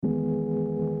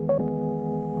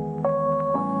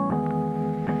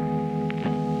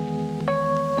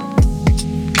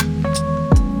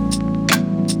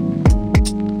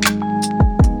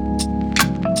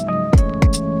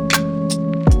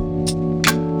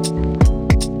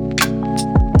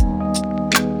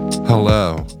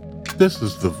Hello, this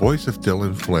is the voice of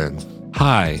Dylan Flynn.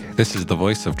 Hi, this is the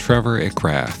voice of Trevor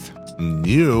Ickrath. And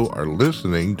you are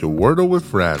listening to Wordle with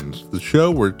Friends, the show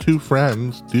where two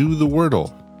friends do the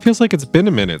Wordle. Feels like it's been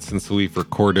a minute since we've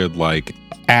recorded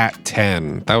at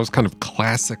 10. That was kind of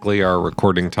classically our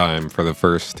recording time for the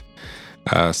first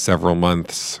several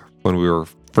months when we were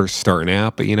first starting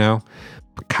out. But,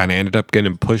 kind of ended up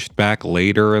getting pushed back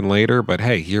later and later. But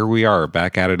hey, here we are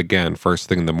back at it again, first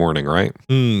thing in the morning, right?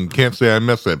 Can't say I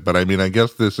miss it, but I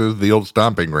guess this is the old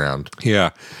stomping ground.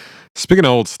 Yeah. Speaking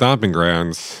of old stomping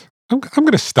grounds, I'm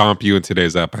going to stomp you in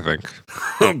today's ep, I think.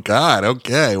 Oh, God.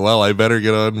 Okay. Well, I better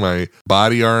get on my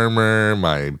body armor,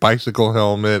 my bicycle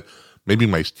helmet, maybe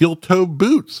my steel-toe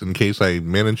boots in case I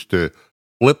manage to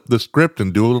flip the script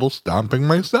and do a little stomping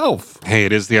myself. Hey,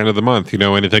 it is the end of the month.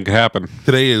 Anything could happen.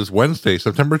 Today is Wednesday,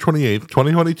 September 28th,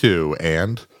 2022,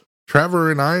 and Trevor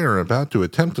and I are about to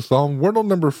attempt to solve Wordle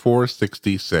number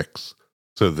 466.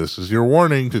 So this is your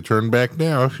warning to turn back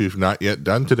now if you've not yet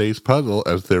done today's puzzle,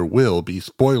 as there will be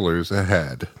spoilers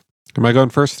ahead. Am I going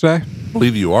first today? I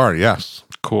believe you are, yes.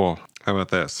 Cool. How about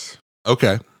this?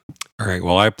 Okay. All right.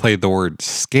 Well, I played the word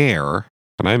scare,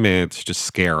 and I managed to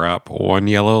scare up one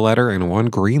yellow letter and one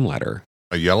green letter.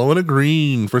 A yellow and a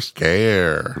green for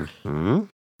scare. Mm-hmm.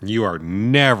 You are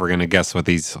never going to guess what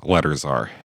these letters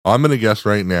are. I'm going to guess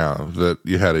right now that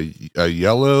you had a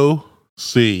yellow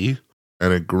C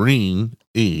and a green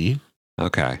E.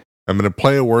 Okay. I'm going to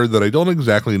play a word that I don't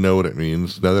exactly know what it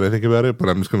means now that I think about it, but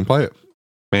I'm just going to play it.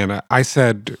 Man, I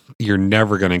said you're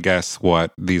never going to guess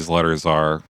what these letters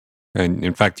are. And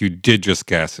in fact, you did just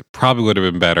guess. It probably would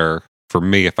have been better for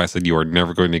me if I said you were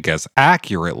never going to guess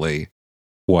accurately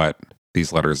what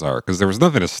these letters are, because there was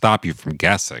nothing to stop you from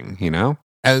guessing,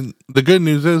 And the good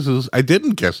news is I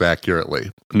didn't guess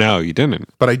accurately. No, you didn't.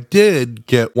 But I did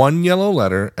get one yellow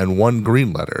letter and one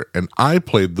green letter, and I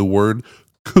played the word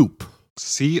coop.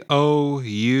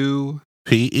 Coupe.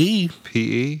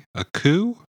 P-E. A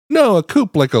coup? No, a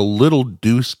coop like a little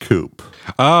deuce coop.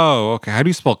 Oh, okay. How do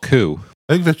you spell coup?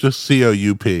 I think that's just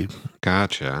C-O-U-P.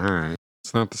 Gotcha. All right.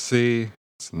 It's not the C.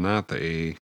 It's not the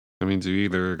E. That means you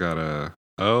either got a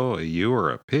O, a U,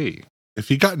 or a P. If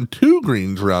you gotten two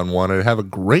greens round one, I'd have a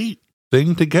great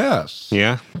thing to guess.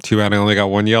 Yeah. Too bad I only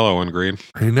got one yellow and green.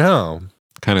 I know.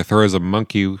 Kind of throws a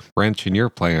monkey wrench in your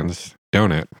plans,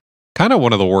 don't it? Kind of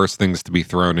one of the worst things to be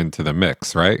thrown into the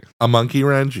mix, right? A monkey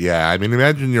wrench? Yeah.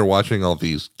 Imagine you're watching all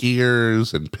these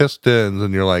gears and pistons,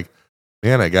 and you're like,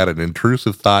 man, I got an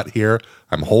intrusive thought here.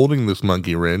 I'm holding this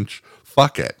monkey wrench.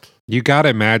 Fuck it. You got to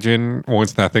imagine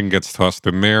once that thing gets tossed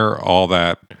in there, all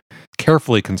that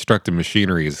carefully constructed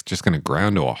machinery is just going to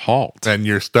ground to a halt. And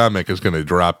your stomach is going to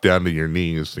drop down to your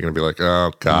knees. You're going to be like,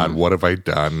 oh, God, what have I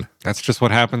done? That's just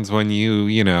what happens when you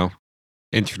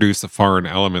introduce a foreign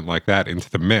element like that into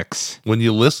the mix. When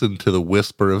you listen to the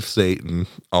whisper of Satan,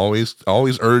 always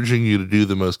urging you to do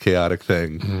the most chaotic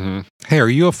thing. Mm-hmm. Hey, are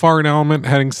you a foreign element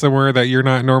heading somewhere that you're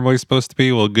not normally supposed to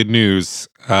be? Well, good news.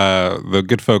 The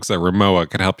good folks at Rimowa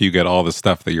can help you get all the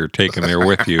stuff that you're taking there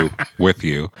with you.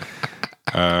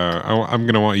 I'm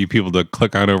going to want you people to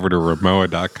click on over to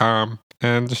Rimowa.com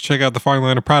and just check out the fine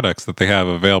line of products that they have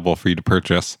available for you to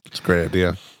purchase. It's a great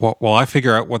idea. While I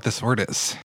figure out what this word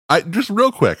is. Just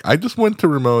real quick, I just went to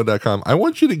Rimowa.com. I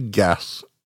want you to guess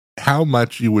how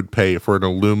much you would pay for an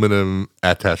aluminum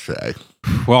attaché.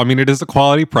 Well, it is a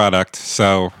quality product,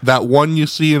 so... That one you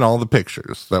see in all the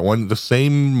pictures. That one, the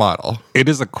same model. It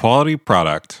is a quality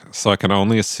product, so I can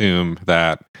only assume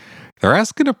that they're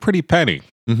asking a pretty penny.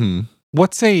 Mm-hmm.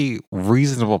 What's a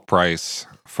reasonable price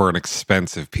for an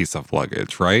expensive piece of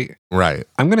luggage, right? Right.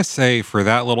 I'm going to say for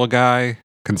that little guy,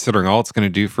 considering all it's going to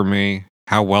do for me,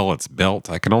 how well it's built,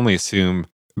 I can only assume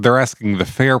they're asking the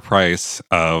fair price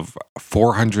of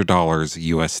 $400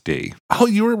 USD. Oh,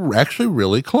 you were actually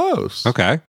really close.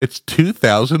 Okay. It's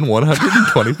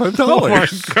 $2,125. Oh my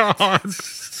God.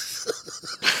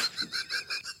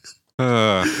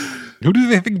 Who do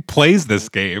they think plays this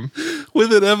game?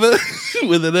 With an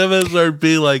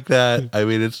MSRP like that,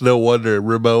 it's no wonder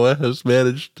Rimowa has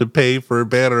managed to pay for a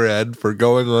banner ad for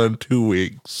going on 2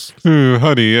 weeks.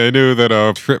 Honey, I know that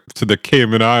our trip to the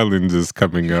Cayman Islands is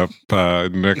coming up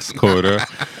next quarter.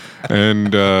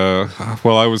 And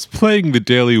while I was playing the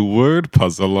daily word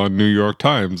puzzle on New York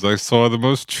Times, I saw the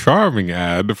most charming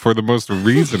ad for the most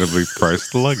reasonably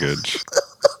priced luggage.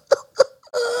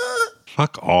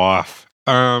 Fuck off.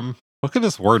 What could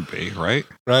this word be, right?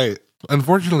 Right.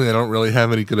 Unfortunately, I don't really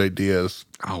have any good ideas.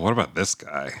 Oh, what about this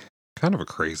guy? Kind of a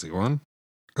crazy one.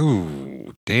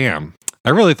 Ooh, damn. I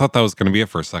really thought that was going to be it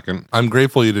for a second. I'm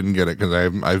grateful you didn't get it because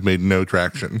I've made no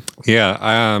traction.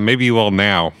 Yeah, maybe you will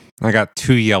now. I got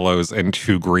 2 yellows and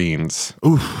 2 greens.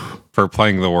 Oof. For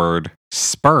playing the word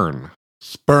spurn.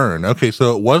 Spurn. Okay,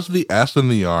 so it was the S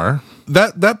and the R.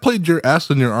 That played your S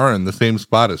and your R in the same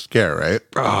spot as scare, right?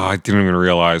 Oh, I didn't even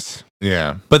realize.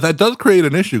 Yeah. But that does create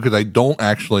an issue because I don't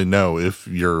actually know if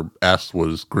your S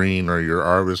was green or your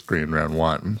R was green round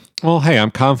 1. Well, hey,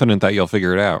 I'm confident that you'll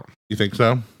figure it out. You think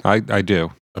so? I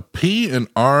do. A P, an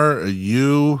R, a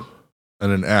U,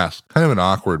 and an S. Kind of an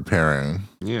awkward pairing.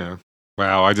 Yeah.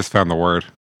 Wow, I just found the word.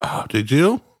 Oh, did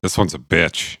you? This one's a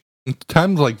bitch.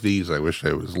 Times like these, I wish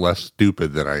I was less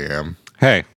stupid than I am.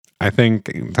 Hey, I think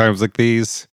in times like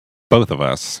these, both of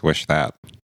us wish that.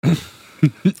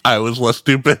 I was less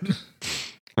stupid.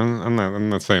 I'm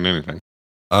not saying anything.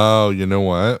 Oh, you know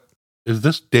what? Is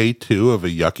this day 2 of a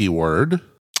yucky word?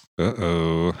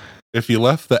 Uh-oh. If you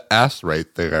left the S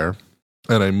right there,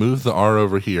 and I moved the R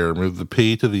over here, moved the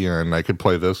P to the end, I could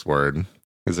play this word.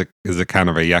 Is it kind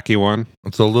of a yucky one?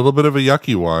 It's a little bit of a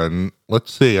yucky one.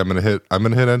 Let's see. I'm gonna hit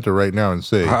enter right now and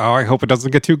see. Oh, I hope it doesn't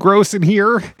get too gross in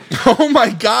here. Oh my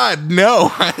God,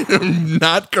 no, I am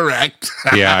not correct.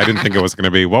 Yeah, I didn't think it was gonna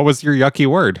be. What was your yucky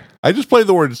word? I just played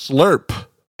the word slurp.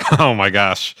 Oh my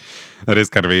gosh. That is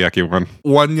kind of a yucky one.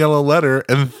 1 yellow letter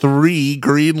and 3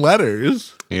 green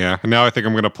letters. Yeah. Now I think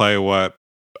I'm gonna play what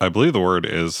I believe the word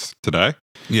is today.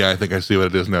 Yeah, I think I see what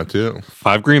it is now too.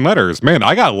 5 green letters. Man,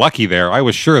 I got lucky there. I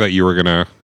was sure that you were gonna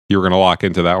lock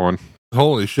into that one.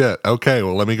 Holy shit. Okay,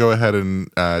 well, let me go ahead and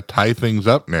tie things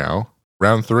up now.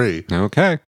 Round 3.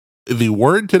 Okay. The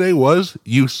word today was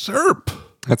usurp.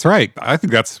 That's right. I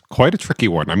think that's quite a tricky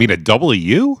one. I mean, a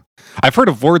W? I've heard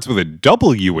of words with a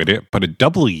W in it, but a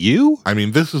W? I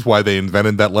mean, this is why they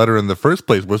invented that letter in the first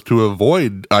place, was to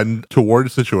avoid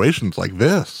untoward situations like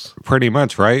this. Pretty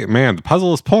much, right? Man, the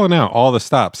puzzle is pulling out all the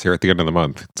stops here at the end of the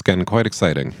month. It's getting quite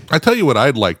exciting. I tell you what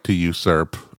I'd like to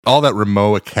usurp. All that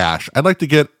Remoa cash. I'd like to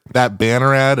get that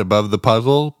banner ad above the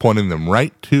puzzle, pointing them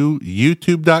right to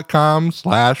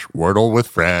youtube.com/Wordle with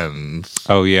Friends.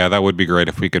 Oh, yeah, that would be great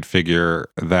if we could figure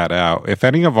that out. If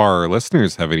any of our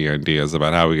listeners have any ideas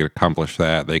about how we could accomplish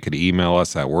that, they could email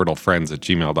us at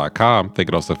wordlefriends@gmail.com. They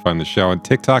could also find the show on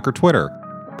TikTok or Twitter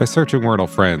by searching Wordle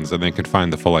Friends, and they could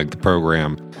find the full-length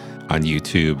program on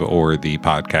YouTube or the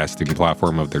podcasting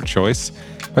platform of their choice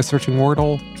by searching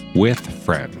Wordle with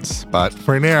Friends. But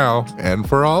for now, and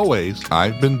for always,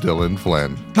 I've been Dylan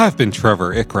Flynn. I've been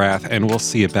Trevor Ickrath, and we'll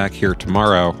see you back here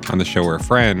tomorrow on the show where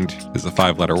friend is a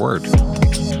 5-letter word.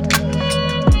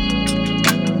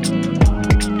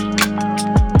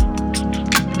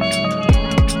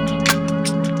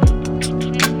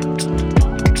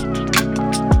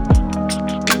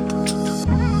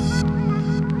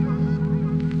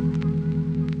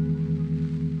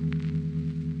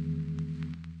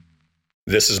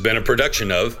 This has been a production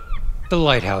of The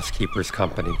Lighthouse Keepers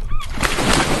Company.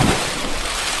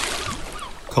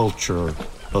 Culture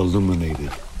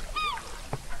illuminated.